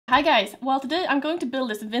Hi guys, well today I'm going to build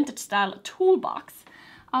this vintage style toolbox.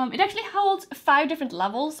 It actually holds 5 different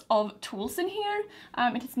levels of tools in here.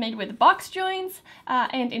 It is made with box joints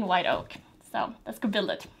and in white oak. So let's go build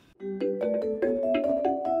it.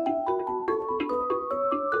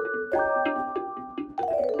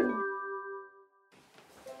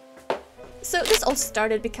 So this all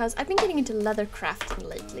started because I've been getting into leather crafting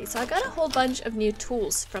lately, so I got a whole bunch of new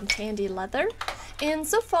tools from Tandy Leather, and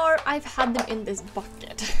so far I've had them in this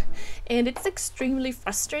bucket. And it's extremely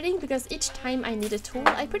frustrating because each time I need a tool,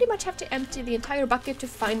 I pretty much have to empty the entire bucket to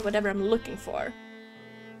find whatever I'm looking for.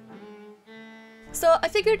 So I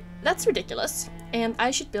figured that's ridiculous, and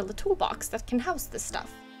I should build a toolbox that can house this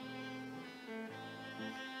stuff.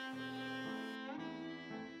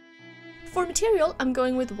 For material, I'm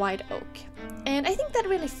going with white oak, and I think that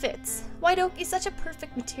really fits. White oak is such a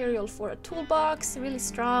perfect material for a toolbox, really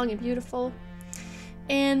strong and beautiful.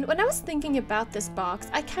 And when I was thinking about this box,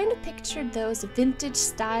 I kind of pictured those vintage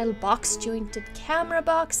style box jointed camera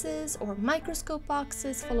boxes or microscope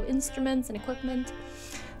boxes full of instruments and equipment.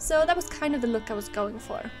 So that was kind of the look I was going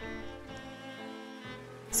for.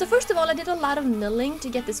 So first of all, I did a lot of milling to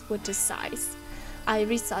get this wood to size. I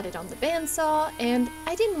resawed it on the bandsaw, and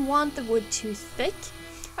I didn't want the wood too thick.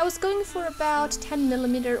 I was going for about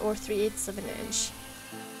 10mm or 3/8 of an inch.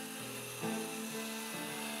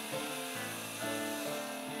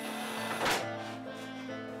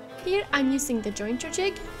 Here I'm using the jointer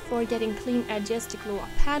jig for getting clean edges to glue up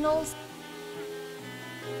panels.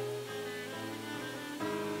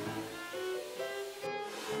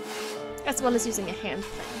 As well as using a hand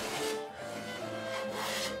plane.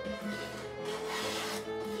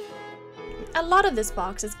 A lot of this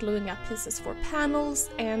box is gluing up pieces for panels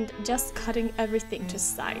and just cutting everything to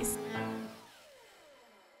size.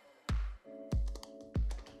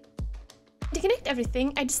 To connect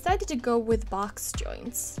everything, I decided to go with box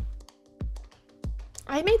joints.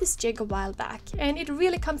 I made this jig a while back, and it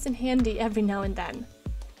really comes in handy every now and then.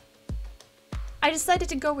 I decided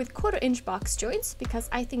to go with 1/4-inch box joints because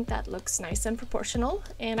I think that looks nice and proportional,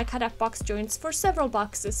 and I cut up box joints for several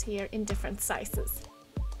boxes here in different sizes.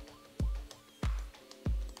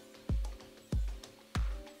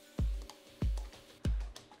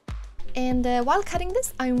 And while cutting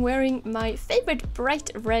this, I'm wearing my favorite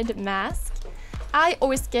bright red mask. I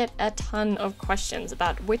always get a ton of questions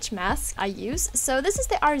about which mask I use, so this is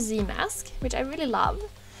the RZ mask, which I really love.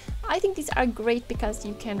 I think these are great because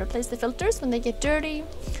you can replace the filters when they get dirty.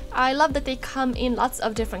 I love that they come in lots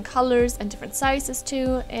of different colors and different sizes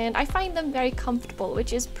too, and I find them very comfortable,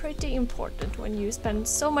 which is pretty important when you spend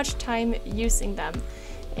so much time using them.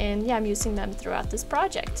 And yeah, I'm using them throughout this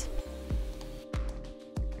project.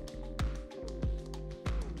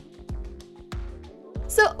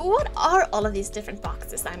 So what are all of these different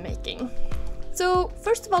boxes I'm making? So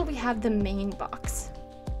first of all, we have the main box.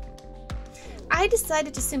 I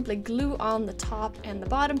decided to simply glue on the top and the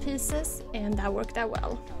bottom pieces, and that worked out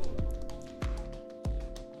well.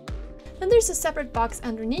 Then there's a separate box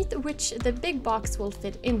underneath, which the big box will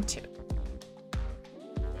fit into.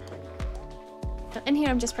 And here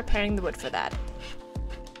I'm just preparing the wood for that.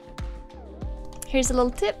 Here's a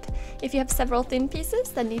little tip. If you have several thin pieces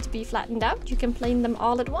that need to be flattened out, you can plane them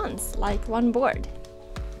all at once, like one board.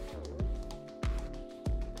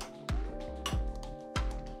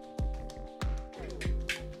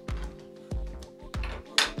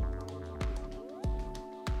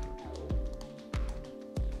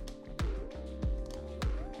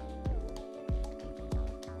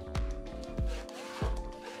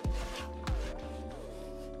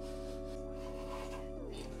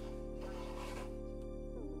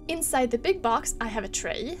 Inside the big box, I have a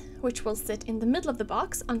tray, which will sit in the middle of the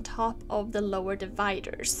box on top of the lower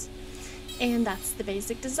dividers. And that's the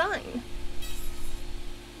basic design.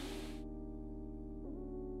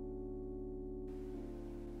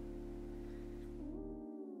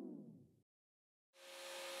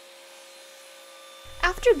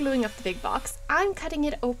 After gluing up the big box, I'm cutting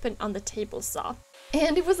it open on the table saw.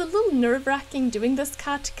 And it was a little nerve-wracking doing this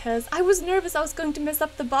cut, because I was nervous I was going to mess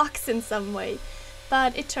up the box in some way.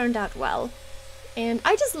 But it turned out well. And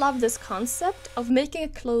I just love this concept of making a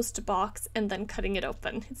closed box and then cutting it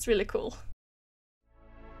open. It's really cool.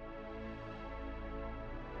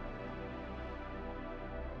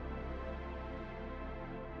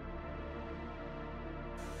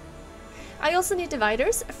 I also need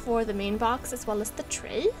dividers for the main box as well as the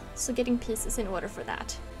tray, so getting pieces in order for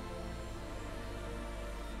that.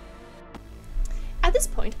 At this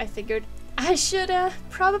point, I figured I should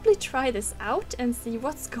probably try this out and see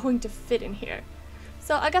what's going to fit in here.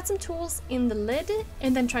 So I got some tools in the lid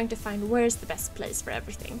and then trying to find where's the best place for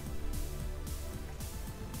everything.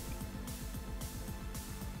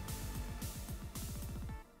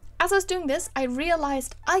 As I was doing this, I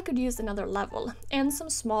realized I could use another level and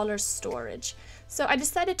some smaller storage. So I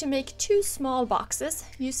decided to make 2 small boxes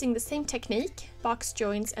using the same technique, box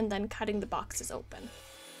joints, and then cutting the boxes open.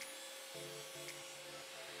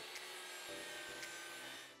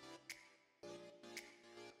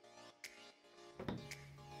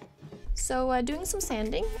 So doing some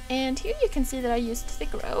sanding, and here you can see that I used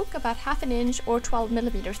thicker oak, about 1/2 inch or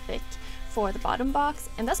 12mm thick for the bottom box,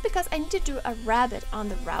 and that's because I need to do a rabbet on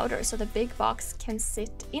the router so the big box can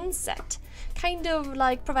sit inset, kind of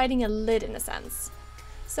like providing a lid in a sense.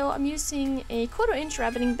 So I'm using a 1/4 inch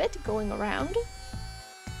rabbeting bit going around.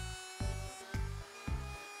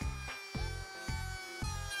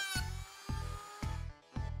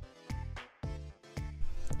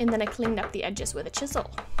 And then I cleaned up the edges with a chisel.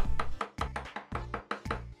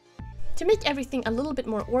 To make everything a little bit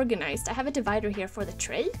more organized, I have a divider here for the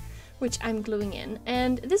tray, which I'm gluing in,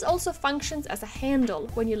 and this also functions as a handle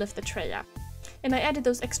when you lift the tray up. And I added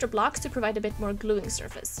those extra blocks to provide a bit more gluing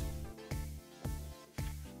surface.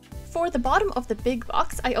 For the bottom of the big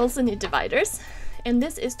box, I also need dividers, and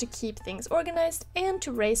this is to keep things organized and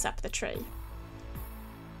to raise up the tray.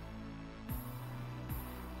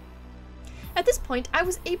 At this point, I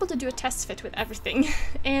was able to do a test fit with everything,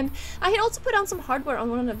 and I had also put on some hardware on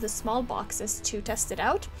one of the small boxes to test it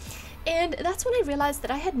out, and that's when I realized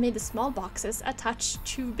that I had made the small boxes a touch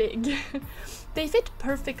too big. They fit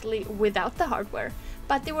perfectly without the hardware,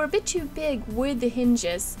 but they were a bit too big with the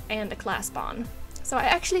hinges and the clasp on. So I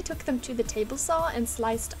actually took them to the table saw and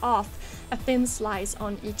sliced off a thin slice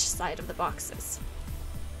on each side of the boxes.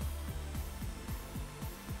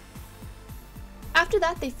 After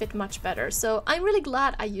that they fit much better, so I'm really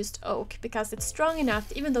glad I used oak because it's strong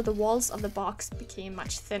enough even though the walls of the box became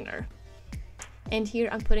much thinner. And here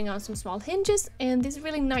I'm putting on some small hinges and this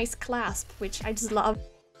really nice clasp, which I just love.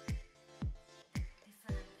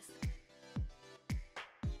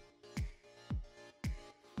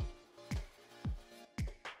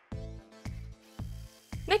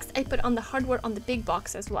 Next I put on the hardware on the big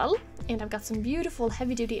box as well, and I've got some beautiful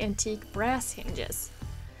heavy-duty antique brass hinges.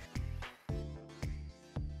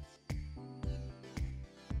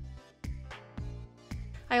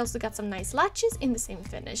 I also got some nice latches in the same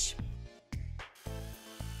finish.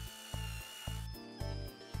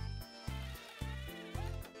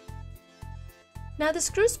 Now the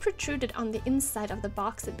screws protruded on the inside of the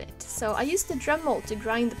box a bit, so I used the Dremel to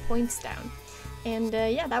grind the points down. And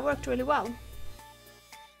yeah, that worked really well.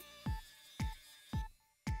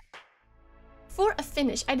 For a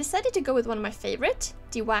finish, I decided to go with one of my favorite,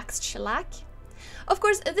 de-waxed shellac. Of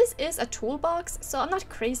course, this is a toolbox, so I'm not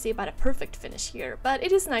crazy about a perfect finish here, but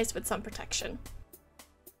it is nice with some protection.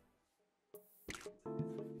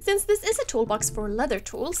 Since this is a toolbox for leather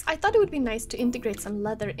tools, I thought it would be nice to integrate some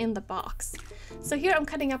leather in the box. So here I'm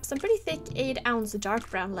cutting up some pretty thick 8-ounce dark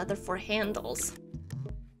brown leather for handles.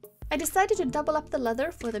 I decided to double up the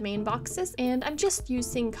leather for the main boxes, and I'm just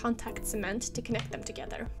using contact cement to connect them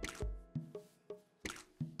together.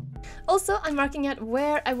 Also, I'm marking out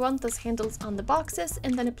where I want those handles on the boxes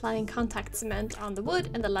and then applying contact cement on the wood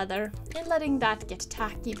and the leather and letting that get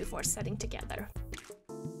tacky before setting together.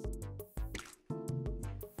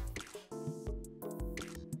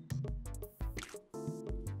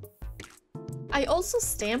 I also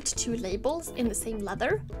stamped 2 labels in the same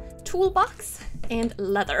leather, toolbox and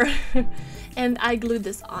leather, and I glued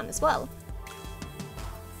this on as well.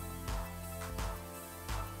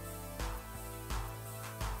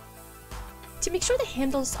 To make sure the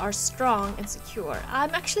handles are strong and secure,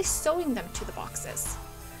 I'm actually sewing them to the boxes.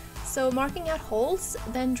 So marking out holes,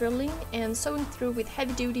 then drilling and sewing through with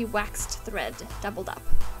heavy-duty waxed thread doubled up.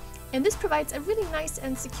 And this provides a really nice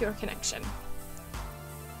and secure connection.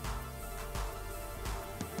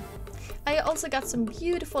 I also got some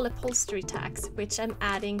beautiful upholstery tacks, which I'm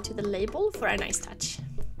adding to the label for a nice touch.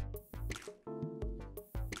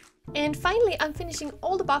 And finally, I'm finishing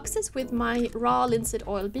all the boxes with my raw linseed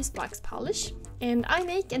oil beeswax polish, and I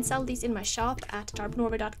make and sell these in my shop at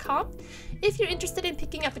darbinorvar.com if you're interested in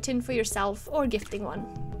picking up a tin for yourself or gifting one.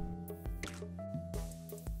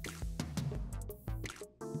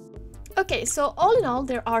 Okay, so all in all,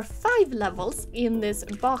 there are 5 levels in this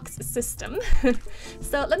box system.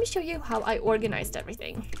 So let me show you how I organized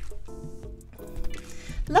everything.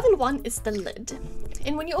 Level 1 is the lid,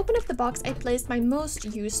 and when you open up the box, I placed my most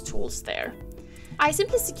used tools there. I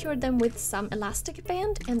simply secured them with some elastic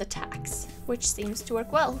band and the tacks, which seems to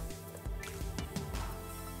work well.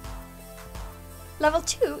 Level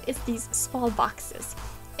 2 is these small boxes,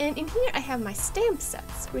 and in here I have my stamp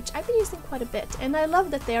sets, which I've been using quite a bit, and I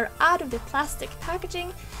love that they're out of the plastic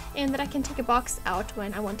packaging and that I can take a box out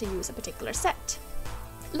when I want to use a particular set.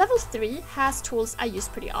 Level 3 has tools I use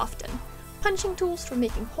pretty often. Punching tools for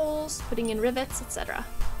making holes, putting in rivets, etc.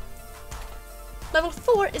 Level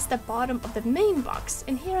 4 is the bottom of the main box,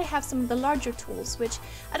 and here I have some of the larger tools, which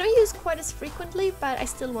I don't use quite as frequently, but I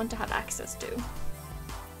still want to have access to.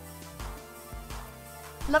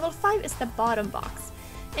 Level 5 is the bottom box,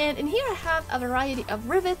 and in here I have a variety of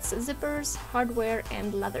rivets, zippers, hardware,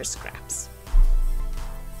 and leather scraps.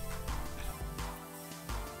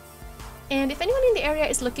 And if anyone in the area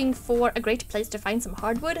is looking for a great place to find some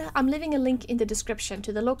hardwood, I'm leaving a link in the description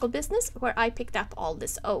to the local business where I picked up all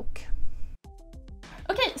this oak.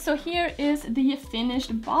 Okay, so here is the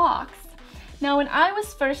finished box. Now, when I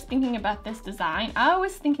was first thinking about this design, I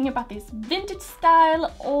was thinking about these vintage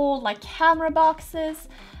style old like camera boxes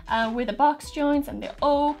with the box joints and the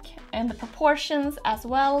oak and the proportions as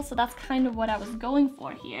well. So that's kind of what I was going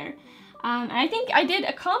for here. And I think I did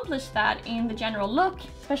accomplish that in the general look,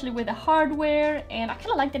 especially with the hardware. And I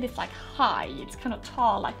kind of like that it's like high, it's kind of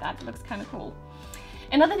tall like that. It looks kind of cool.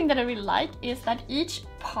 Another thing that I really like is that each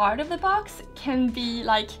part of the box can be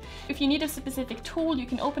like, if you need a specific tool, you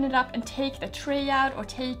can open it up and take the tray out, or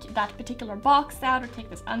take that particular box out, or take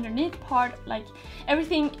this underneath part. Like,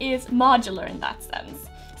 everything is modular in that sense.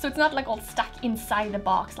 So it's not like all stuck inside the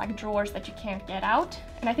box, like drawers that you can't get out.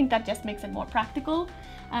 And I think that just makes it more practical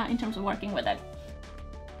in terms of working with it.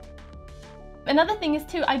 Another thing is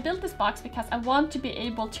too, I built this box because I want to be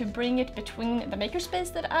able to bring it between the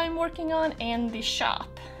makerspace that I'm working on and the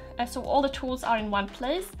shop. So all the tools are in one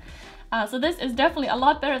place. So this is definitely a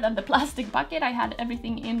lot better than the plastic bucket I had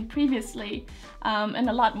everything in previously, and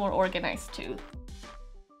a lot more organized too.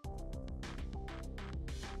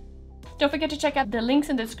 Don't forget to check out the links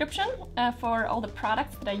in the description for all the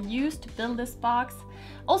products that I used to build this box.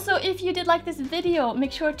 Also, if you did like this video,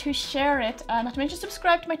 make sure to share it, not to mention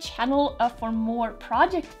subscribe to my channel for more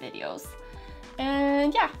project videos.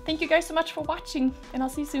 And yeah, thank you guys so much for watching, and I'll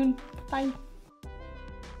see you soon. Bye!